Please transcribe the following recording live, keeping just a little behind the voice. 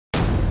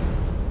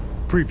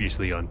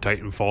Previously on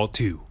Titanfall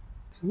 2.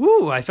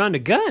 Woo, I found a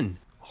gun.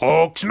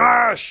 Hulk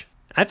smash!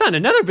 I found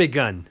another big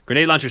gun.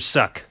 Grenade launchers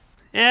suck.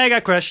 I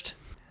got crushed.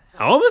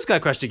 I almost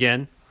got crushed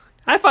again.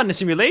 I fought in a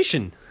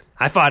simulation.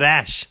 I fought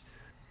Ash.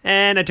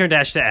 And I turned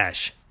Ash to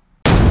Ash.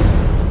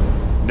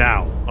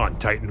 Now on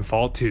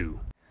Titanfall 2.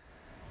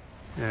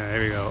 There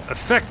we go.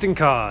 Effect and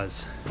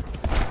cause.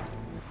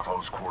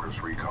 Close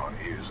quarters recon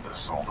is the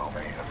sole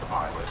domain of the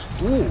pilot.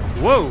 Ooh,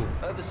 whoa.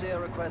 Overseer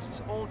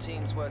requests all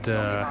teams working The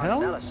on the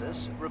hell?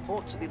 analysis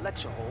report to the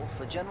lecture hall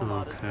for General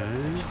Marder's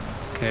presentation.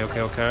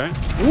 Okay.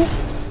 Ooh.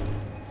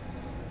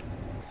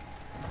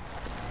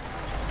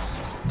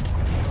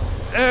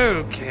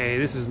 Okay,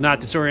 this is not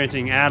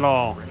disorienting at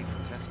all.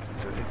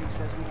 So if he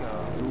says we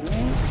go,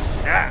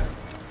 Ah.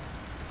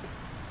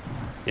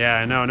 Yeah,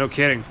 I know, no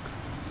kidding.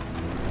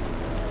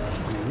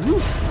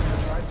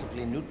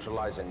 Decisively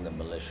neutralizing the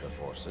militia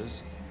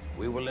forces,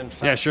 we will in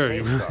fact Yeah, sure.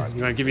 You safeguard want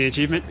to give me an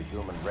achievement? the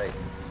human race.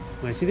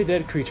 When I see the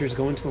dead creatures,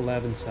 go into the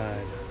lab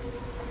inside.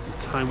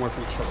 Time warp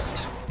and kill it.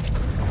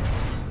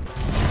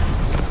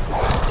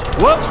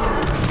 Whoop!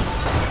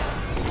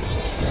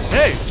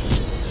 Hey!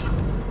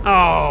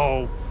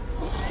 Oh!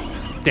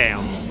 Damn.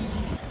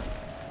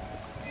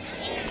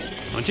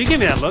 Why don't you give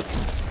me that look?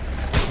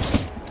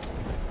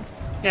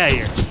 Yeah,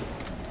 here.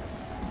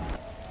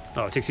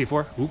 Oh, it takes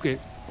C4? Okay.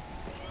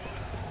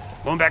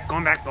 Going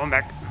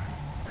back.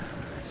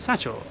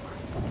 Satchel.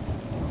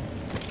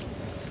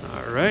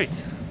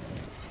 Alright.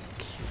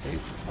 Okay.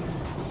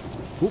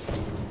 Whoop.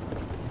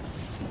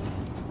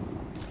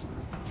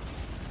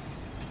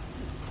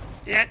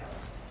 Yeah.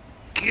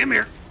 Come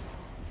here.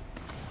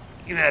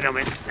 Give me that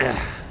helmet.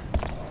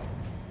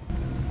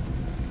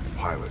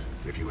 Pilot,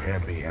 if you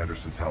hand me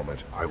Anderson's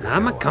helmet, I will.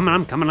 I'm analyze coming. it.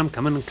 I'm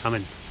coming. Come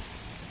on.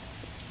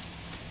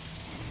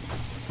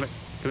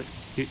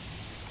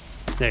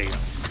 There you go.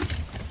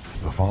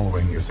 The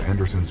following is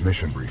Anderson's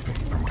mission briefing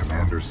from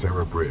Commander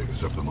Sarah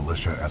Briggs of the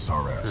Militia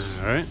SRS.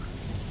 All right.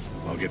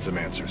 I'll get some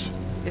answers.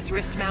 This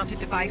wrist-mounted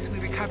device we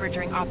recovered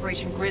during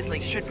Operation Grizzly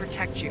should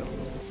protect you.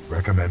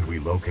 Recommend we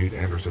locate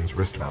Anderson's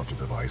wrist-mounted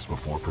device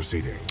before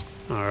proceeding.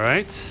 All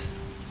right.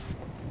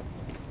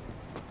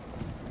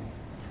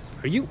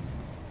 Are you?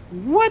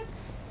 What?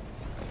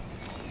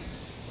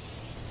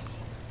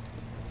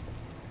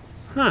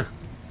 Huh.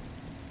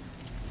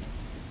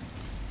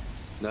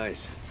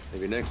 Nice.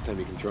 Maybe next time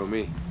you can throw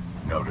me.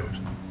 Noted.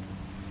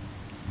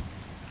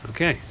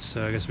 Okay,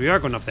 so I guess we are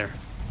going up there.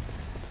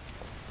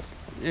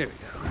 There we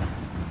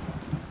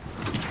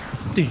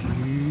go.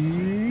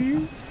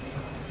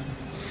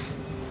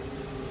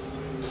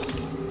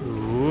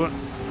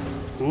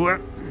 Ooh.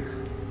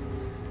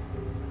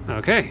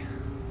 Okay.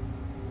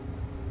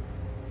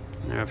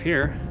 They're up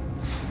here.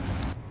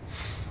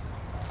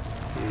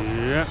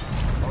 Yep.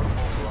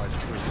 Unauthorized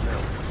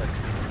personnel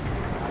detected.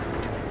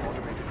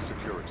 Automated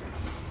security.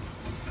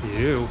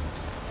 You.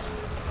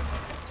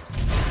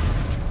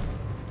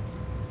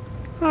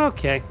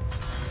 Okay.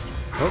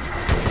 Oh.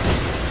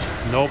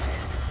 Nope.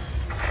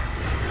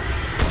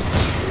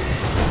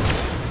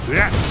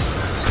 Yeah.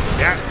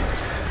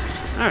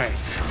 All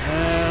right.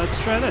 Let's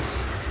try this.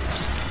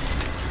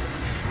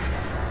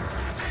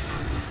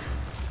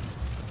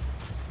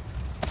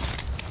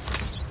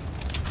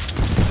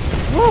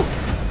 Woo!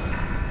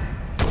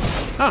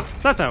 Oh,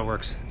 so that's how it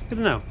works. Good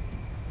to know.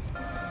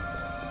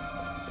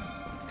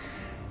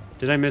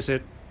 Did I miss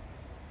it?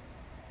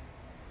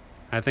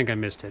 I think I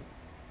missed it.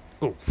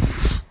 Oh.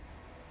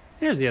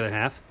 Here's the other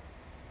half.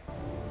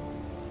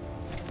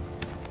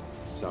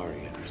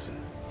 Sorry,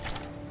 Anderson.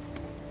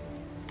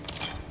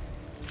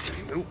 There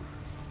you go.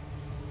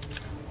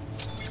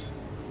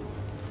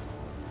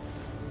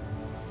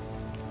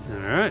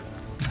 Alright.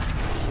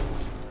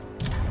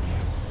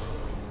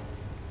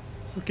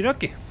 Okie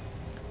dokie.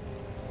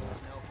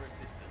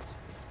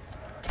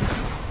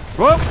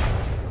 Whoa!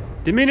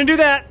 Didn't mean to do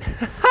that!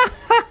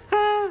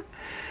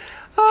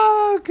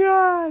 Oh,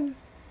 God!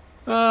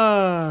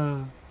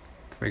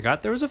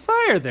 Forgot there was a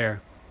fire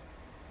there.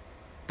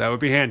 That would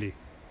be handy.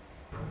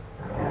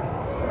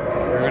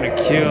 We're gonna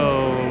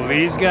kill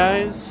these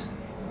guys.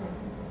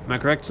 Am I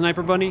correct,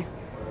 Sniper Bunny?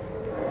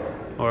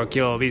 Or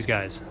kill these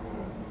guys?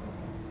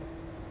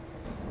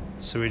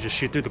 So we just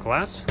shoot through the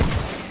glass?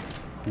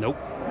 Nope.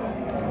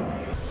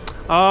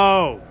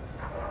 Oh!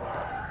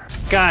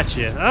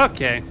 Gotcha.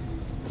 Okay.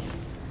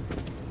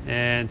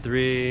 And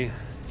 3,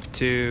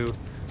 2,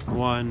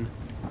 1.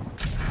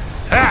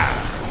 Ah!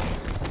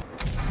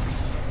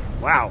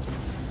 Wow.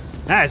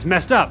 That is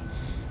messed up.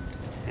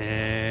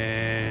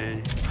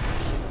 And...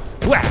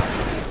 Wow!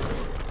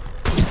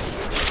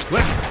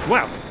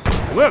 Wow!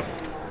 Whoa!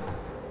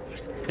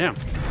 Damn.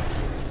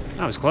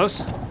 That was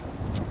close.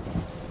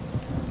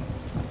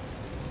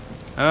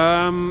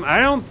 I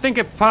don't think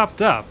it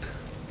popped up.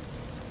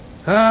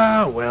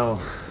 Ah,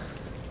 well.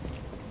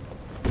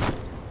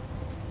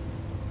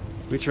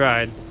 We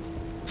tried.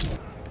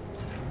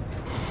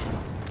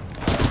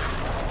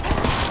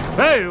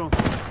 Hey!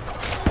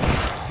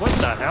 What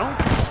the hell?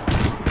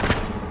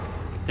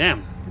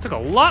 Damn, it took a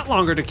lot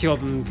longer to kill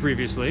than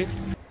previously.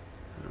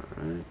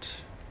 Alright.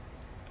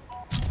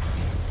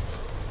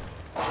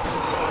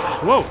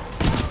 Whoa.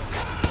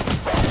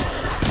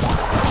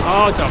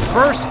 Oh, it's a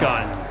burst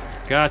gun.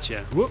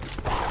 Gotcha. Whoop.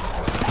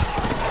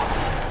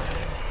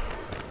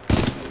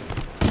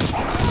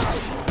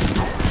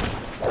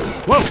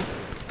 Whoa.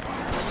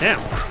 Damn.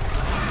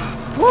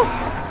 Woo.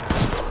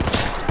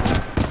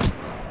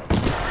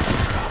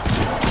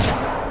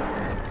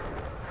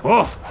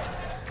 Oh.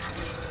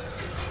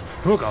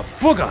 Booga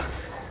booga.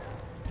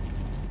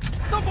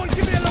 Someone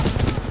give me a look!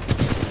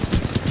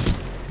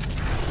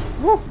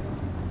 Woo.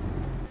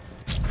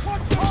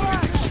 Watch your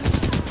back!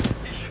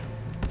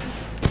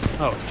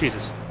 Oh,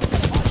 Jesus.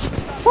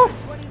 Woo.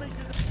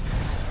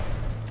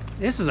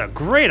 This is a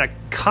great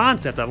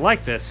concept. I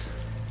like this.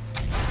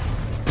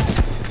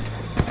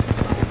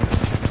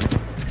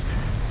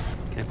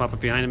 Can I pop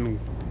up behind him and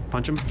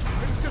punch him?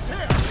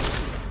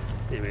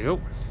 There we go.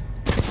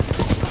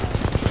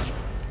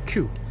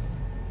 Q.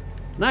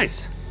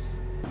 Nice.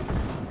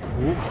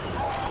 Ooh.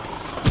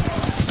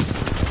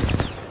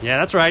 Yeah,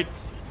 that's right.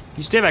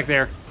 You stay back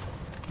there.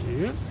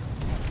 Yeah.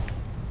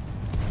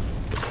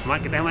 Come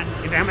on, get down it.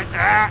 Get down it.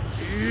 Ah.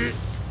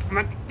 Come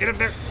on, get up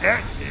there.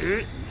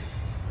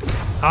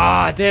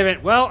 Ah, damn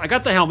it. Well, I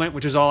got the helmet,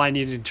 which is all I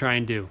needed to try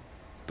and do.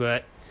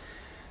 But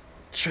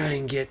try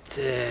and get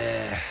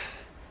a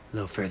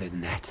little further than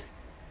that.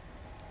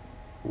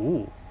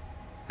 Ooh.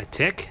 A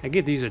tick? I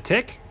get to use a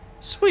tick?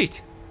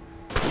 Sweet.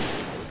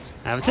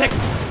 I have a tick.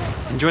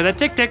 Enjoy that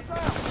tick tick.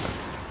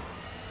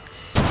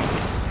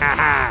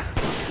 Haha.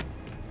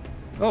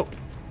 Oh,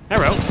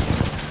 arrow.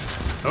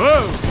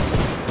 Oh.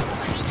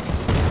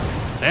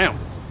 Damn.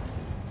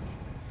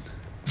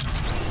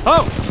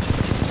 Oh.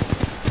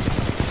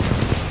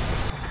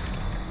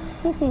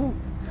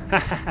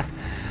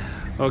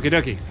 Okie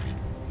dokie.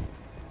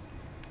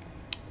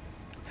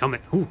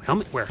 Helmet. Ooh,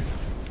 helmet where?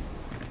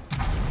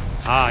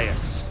 Ah,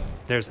 yes.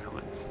 There's the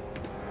helmet.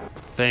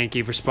 Thank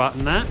you for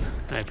spotting that.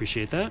 I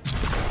appreciate that.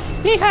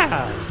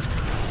 Yeehaw!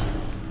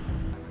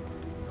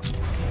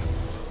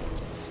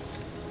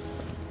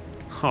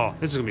 Oh,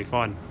 this is gonna be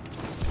fun.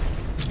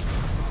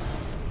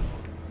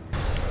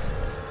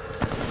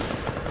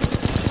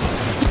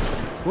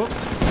 Whoop.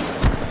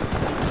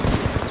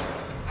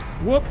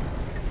 Whoop.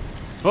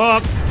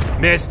 Oh,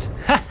 missed.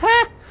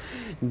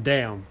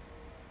 Damn.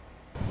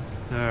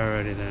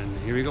 Alrighty then,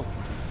 here we go.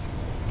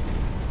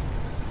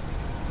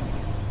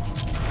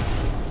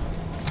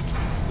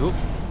 Whoop.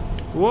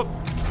 Whoop.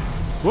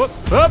 Whoop.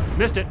 Whoop.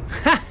 Missed it.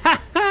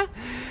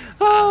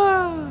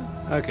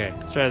 Ah. Okay,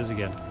 let's try this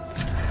again.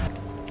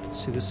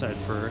 Let's do this side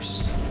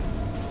first.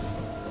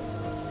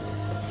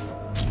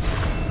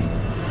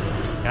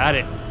 Got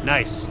it.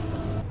 Nice.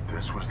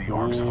 This was the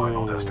ARC's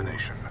final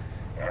destination.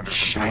 Anderson's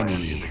Shiny. plan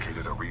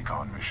indicated a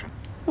recon mission.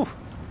 Maybe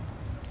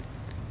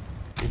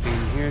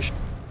in here.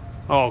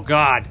 Oh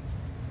God.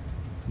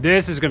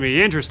 This is gonna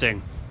be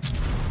interesting.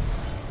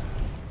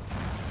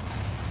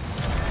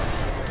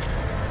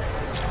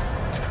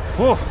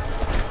 Whew.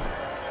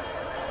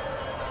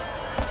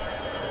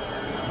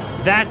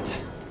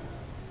 That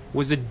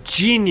was a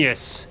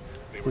genius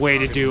way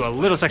to do a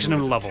little section of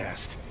the level.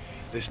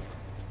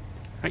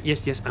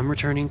 Yes, yes, I'm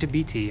returning to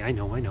BT. I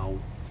know, I know.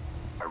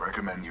 I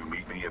recommend you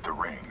meet me at the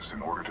rings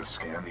in order to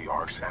scan the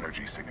ARC's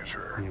energy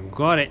signature. You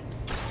got it.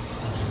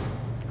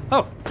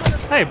 Oh,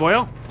 hey,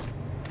 Boyle.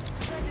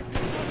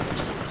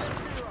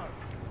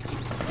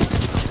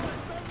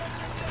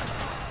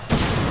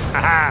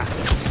 Aha!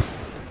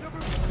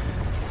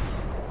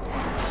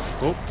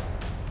 Oh.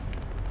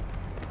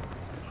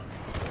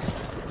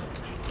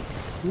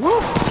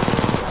 Woo!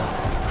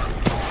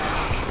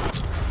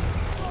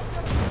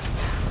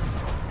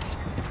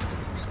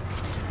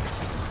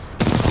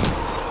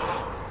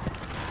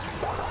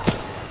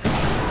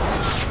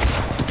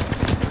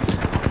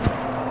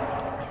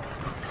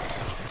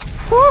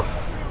 Woo!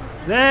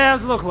 That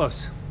was a little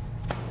close.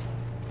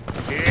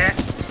 Yeah,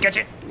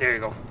 gotcha. There you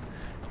go.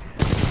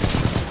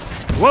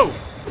 Whoa!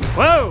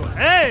 Whoa!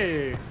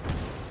 Hey!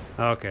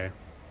 Okay.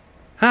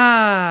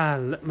 Ah,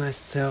 let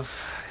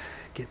myself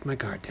get my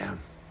guard down.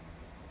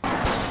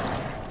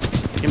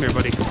 Come here,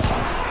 buddy.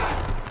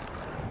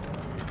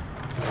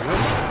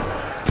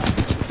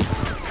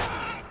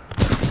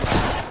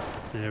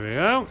 There we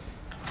go.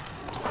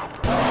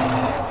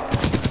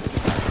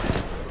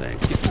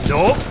 Thank you.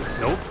 Nope.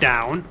 Nope.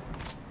 Down.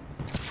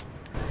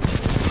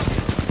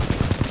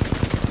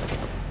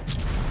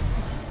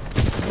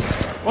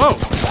 Whoa.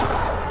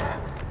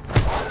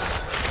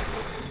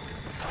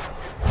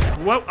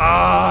 Whoa.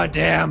 Ah,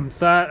 damn.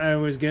 Thought I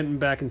was getting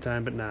back in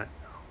time, but not.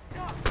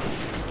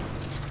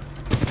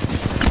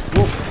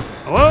 Whoa.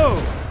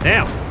 Whoa.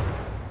 Damn.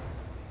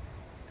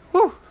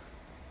 Whew.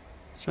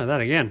 Let's try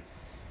that again.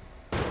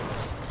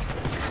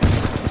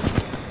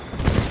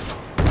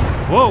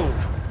 Whoa.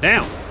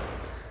 Damn.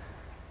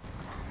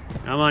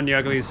 Come on, you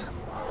uglies.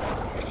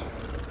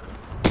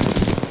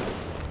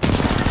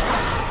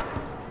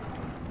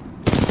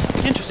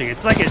 Interesting.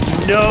 It's like it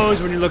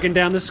knows when you're looking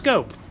down the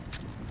scope.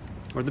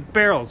 Or the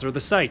barrels, or the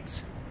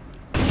sights.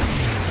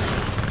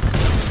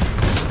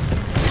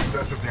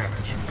 Excessive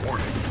damage.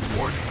 Warning.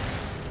 Warning.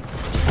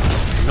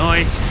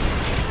 Nice.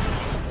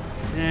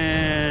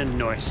 And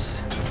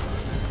noise.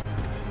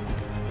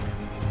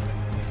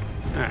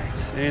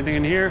 Alright, anything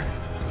in here?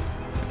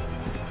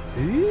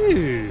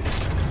 Ooh.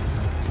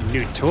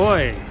 New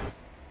toy.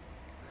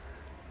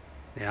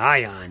 The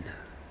Ion.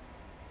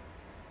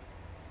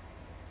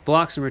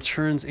 Blocks and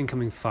returns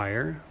incoming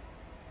fire.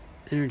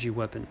 Energy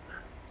weapon.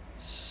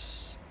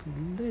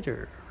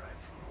 Splitter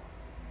rifle.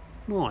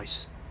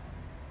 Nice.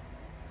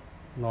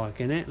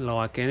 Liking it,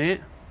 liking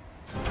it.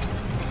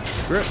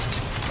 Grip.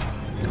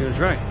 Let's give it a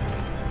try.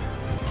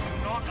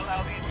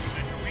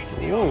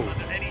 Whoa.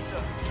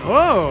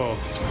 Whoa!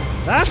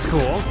 That's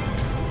cool.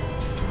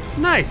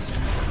 Nice.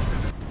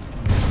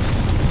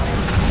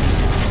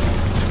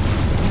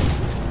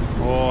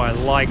 Oh, I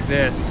like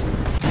this.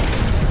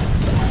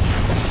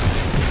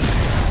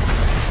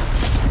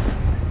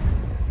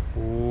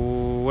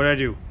 Ooh, what did I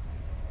do?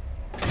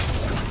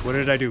 What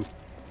did I do?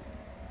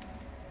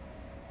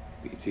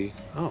 BT.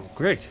 Oh,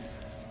 great.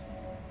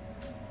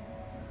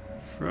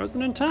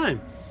 Frozen in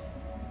time.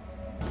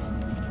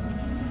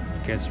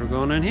 Guess we're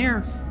going in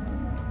here.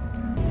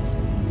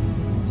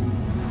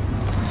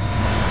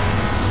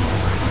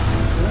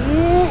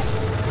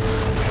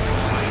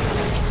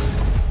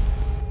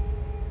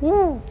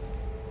 Woo!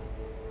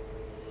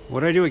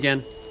 What'd I do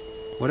again?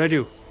 What'd I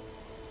do?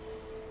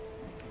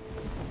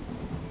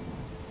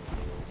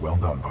 Well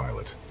done,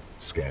 pilot.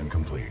 Scan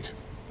complete.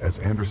 As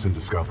Anderson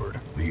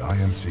discovered, the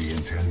IMC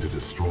intend to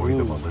destroy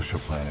the militia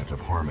planet of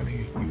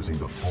Harmony using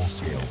the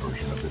full-scale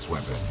version of this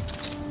weapon.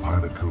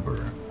 Pilot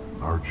Cooper,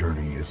 our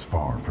journey is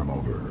far from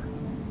over.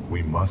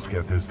 We must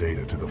get this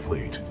data to the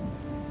fleet.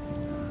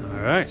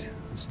 All right,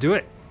 let's do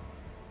it.